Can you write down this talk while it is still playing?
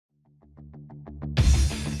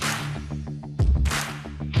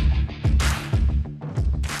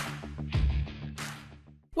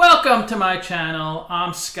Welcome to my channel.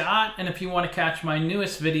 I'm Scott, and if you want to catch my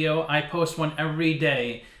newest video, I post one every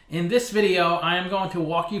day. In this video, I am going to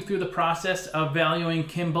walk you through the process of valuing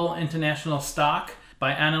Kimball International Stock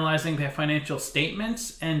by analyzing their financial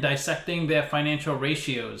statements and dissecting their financial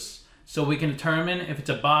ratios so we can determine if it's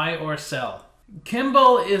a buy or a sell.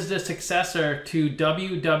 Kimball is the successor to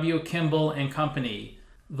W. Kimball & Company,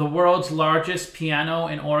 the world's largest piano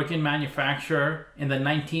and organ manufacturer in the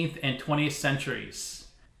 19th and 20th centuries.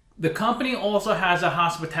 The company also has a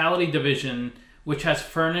hospitality division which has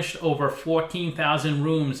furnished over 14,000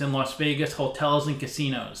 rooms in Las Vegas hotels and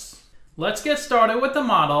casinos. Let's get started with the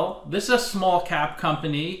model. This is a small cap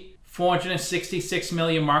company, 466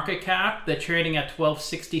 million market cap. They're trading at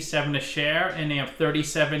 $12.67 a share and they have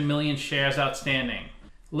 37 million shares outstanding.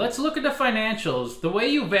 Let's look at the financials. The way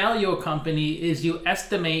you value a company is you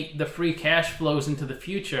estimate the free cash flows into the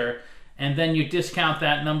future and then you discount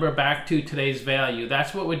that number back to today's value.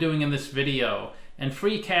 That's what we're doing in this video. And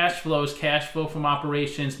free cash flow is cash flow from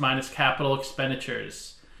operations minus capital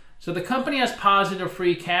expenditures. So the company has positive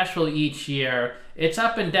free cash flow each year. It's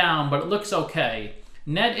up and down, but it looks okay.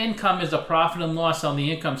 Net income is the profit and loss on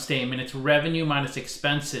the income statement. It's revenue minus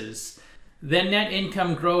expenses. Then net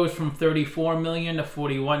income grows from 34 million to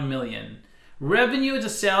 41 million. Revenue is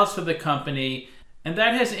the sales for the company, and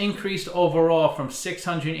that has increased overall from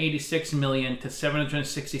 686 million to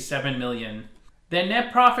 767 million. Their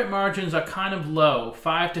net profit margins are kind of low,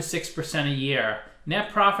 5 to 6% a year.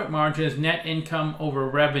 Net profit margin is net income over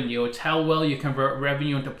revenue. It's how well you convert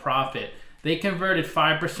revenue into profit. They converted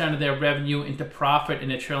 5% of their revenue into profit in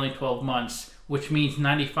the trailing 12 months, which means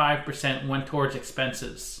 95% went towards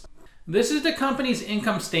expenses. This is the company's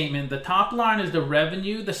income statement. The top line is the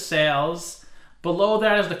revenue, the sales. Below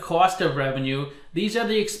that is the cost of revenue. These are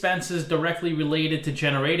the expenses directly related to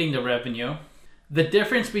generating the revenue. The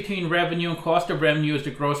difference between revenue and cost of revenue is the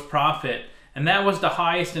gross profit, and that was the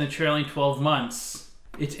highest in the trailing 12 months.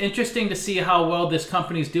 It's interesting to see how well this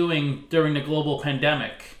company is doing during the global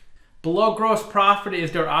pandemic. Below gross profit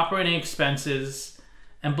is their operating expenses,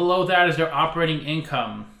 and below that is their operating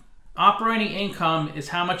income. Operating income is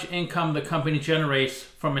how much income the company generates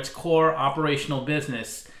from its core operational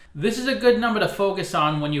business. This is a good number to focus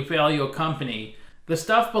on when you value a company. The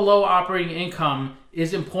stuff below operating income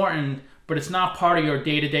is important, but it's not part of your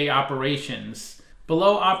day-to-day operations.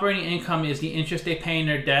 Below operating income is the interest they pay in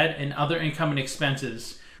their debt and other income and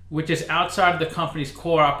expenses, which is outside of the company's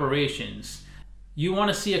core operations. You want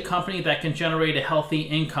to see a company that can generate a healthy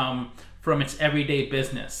income from its everyday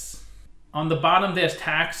business. On the bottom there's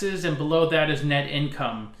taxes, and below that is net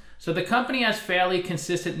income. So the company has fairly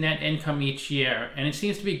consistent net income each year, and it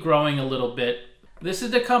seems to be growing a little bit. This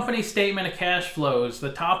is the company's statement of cash flows.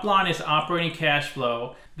 The top line is operating cash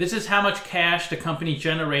flow. This is how much cash the company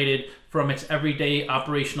generated from its everyday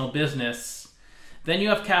operational business. Then you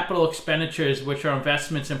have capital expenditures, which are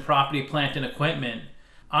investments in property, plant, and equipment.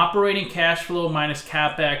 Operating cash flow minus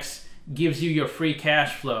CapEx gives you your free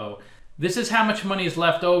cash flow. This is how much money is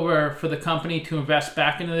left over for the company to invest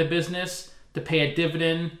back into the business, to pay a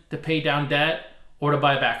dividend, to pay down debt, or to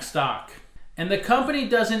buy back stock. And the company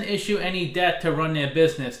doesn't issue any debt to run their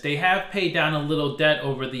business. They have paid down a little debt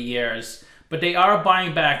over the years, but they are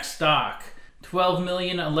buying back stock. 12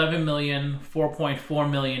 million, 11 million,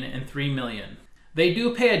 4.4 million, and 3 million. They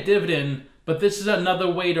do pay a dividend, but this is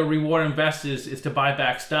another way to reward investors is to buy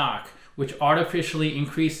back stock, which artificially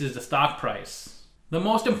increases the stock price. The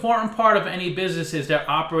most important part of any business is their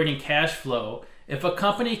operating cash flow. If a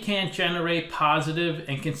company can't generate positive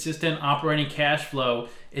and consistent operating cash flow,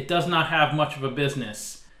 it does not have much of a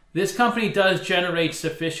business. This company does generate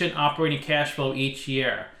sufficient operating cash flow each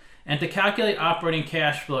year. And to calculate operating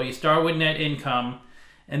cash flow, you start with net income,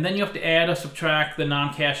 and then you have to add or subtract the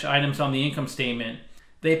non-cash items on the income statement.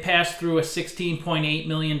 They pass through a $16.8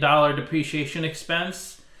 million depreciation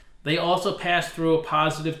expense. They also pass through a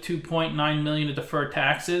positive 2.9 million of deferred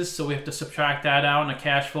taxes, so we have to subtract that out in the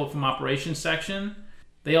cash flow from operations section.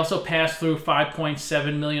 They also pass through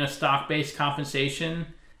 5.7 million of stock-based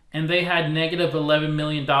compensation, and they had negative $11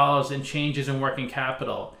 million in changes in working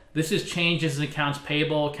capital. This is changes in accounts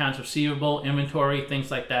payable, accounts receivable, inventory,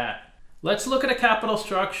 things like that. Let's look at a capital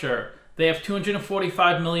structure. They have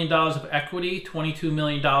 $245 million of equity, $22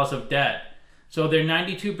 million of debt. So they're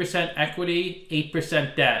 92% equity,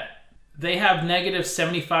 8% debt. They have negative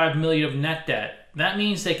 75 million of net debt. That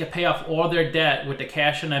means they could pay off all their debt with the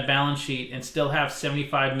cash on their balance sheet and still have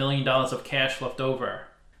 $75 million of cash left over.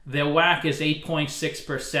 Their WACC is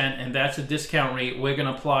 8.6%, and that's a discount rate we're going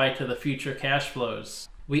to apply to the future cash flows.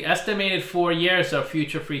 We estimated 4 years of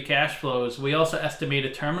future free cash flows. We also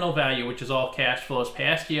estimated terminal value, which is all cash flows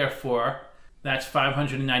past year 4. That's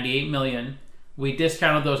 598 million. We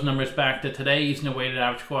discounted those numbers back to today using the weighted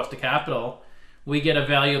average cost of capital. We get a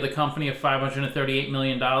value of the company of $538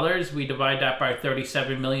 million. We divide that by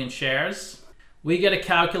 37 million shares. We get a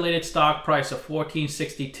calculated stock price of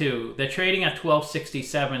 $14.62. They're trading at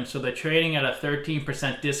 $12.67, so they're trading at a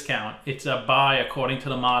 13% discount. It's a buy according to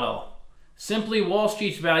the model. Simply Wall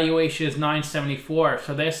Street's valuation is $9.74,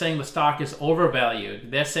 so they're saying the stock is overvalued.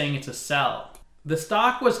 They're saying it's a sell. The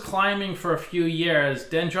stock was climbing for a few years,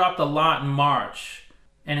 then dropped a lot in March,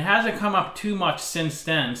 and it hasn't come up too much since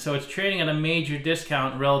then, so it's trading at a major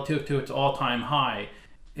discount relative to its all-time high.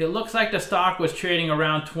 It looks like the stock was trading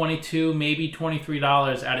around $22, maybe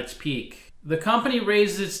 $23 at its peak. The company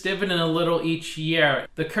raises its dividend a little each year.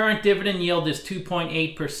 The current dividend yield is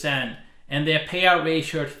 2.8%, and their payout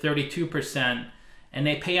ratio is 32%, and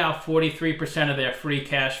they pay out 43% of their free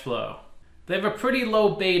cash flow. They have a pretty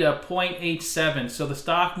low beta, 0.87, so the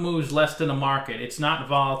stock moves less than the market. It's not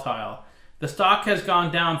volatile. The stock has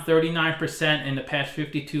gone down 39% in the past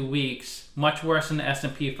 52 weeks, much worse than the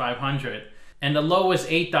S&P 500. And the low was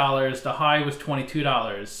 $8, the high was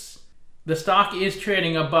 $22. The stock is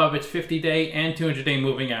trading above its 50-day and 200-day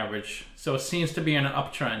moving average, so it seems to be in an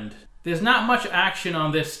uptrend. There's not much action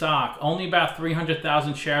on this stock. Only about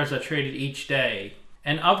 300,000 shares are traded each day.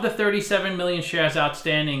 And of the 37 million shares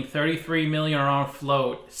outstanding, 33 million are on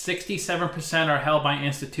float, 67% are held by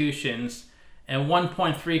institutions, and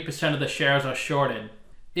 1.3% of the shares are shorted.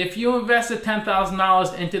 If you invested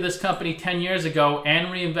 $10,000 into this company 10 years ago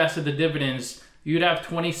and reinvested the dividends, you'd have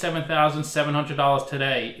 $27,700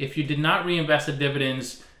 today. If you did not reinvest the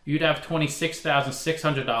dividends, you'd have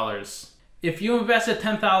 $26,600. If you invested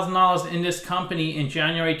 $10,000 in this company in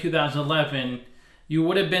January 2011, you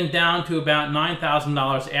would have been down to about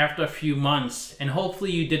 $9,000 after a few months, and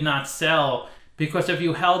hopefully you did not sell, because if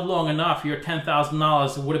you held long enough, your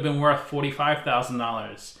 $10,000 would have been worth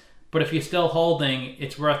 $45,000. But if you're still holding,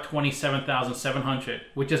 it's worth $27,700,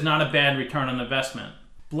 which is not a bad return on investment.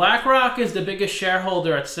 BlackRock is the biggest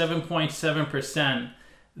shareholder at 7.7%,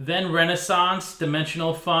 then Renaissance,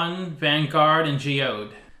 Dimensional Fund, Vanguard, and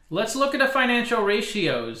Geode. Let's look at the financial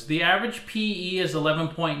ratios. The average PE is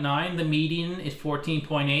 11.9, the median is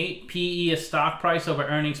 14.8. PE is stock price over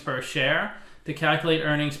earnings per share. To calculate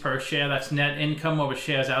earnings per share, that's net income over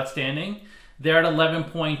shares outstanding. They're at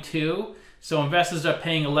 11.2, so investors are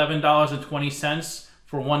paying $11.20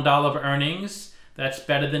 for $1 of earnings. That's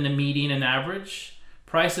better than the median and average.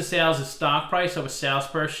 Price to sales is stock price over sales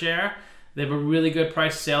per share. They have a really good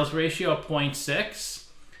price to sales ratio of 0.6.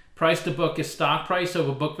 Price to book is stock price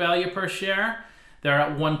over book value per share. They're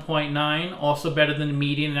at 1.9, also better than the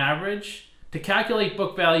median and average. To calculate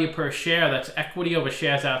book value per share, that's equity over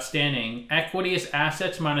shares outstanding. Equity is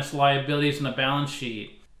assets minus liabilities on the balance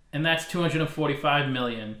sheet, and that's $245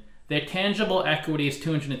 million. Their tangible equity is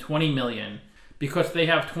 $220 million because they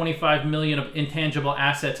have $25 million of intangible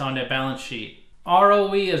assets on their balance sheet.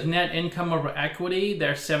 ROE is net income over equity.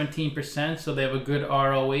 They're 17%, so they have a good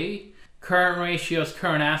ROE. Current ratio is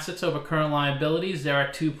current assets over current liabilities. They're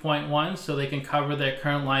at 2.1, so they can cover their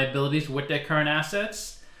current liabilities with their current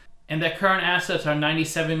assets. And their current assets are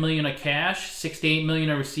 $97 million of cash, $68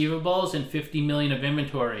 million of receivables, and $50 million of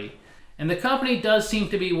inventory. And the company does seem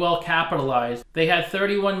to be well capitalized. They had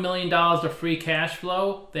 $31 million of free cash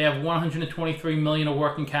flow. They have $123 million of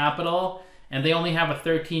working capital, and they only have a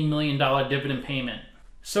 $13 million dividend payment.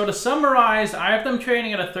 So to summarize, I have them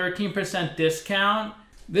trading at a 13% discount.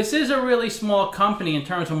 This is a really small company in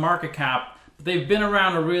terms of market cap, but they've been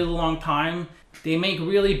around a really long time. They make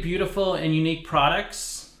really beautiful and unique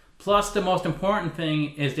products. Plus, the most important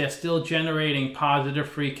thing is they're still generating positive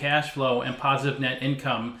free cash flow and positive net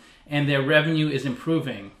income, and their revenue is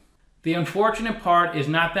improving. The unfortunate part is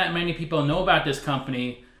not that many people know about this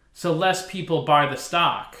company, so less people buy the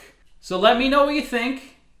stock. So let me know what you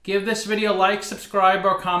think. Give this video a like, subscribe,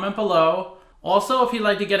 or comment below. Also, if you'd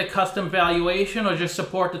like to get a custom valuation or just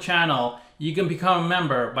support the channel, you can become a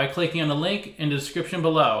member by clicking on the link in the description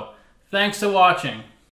below. Thanks for watching.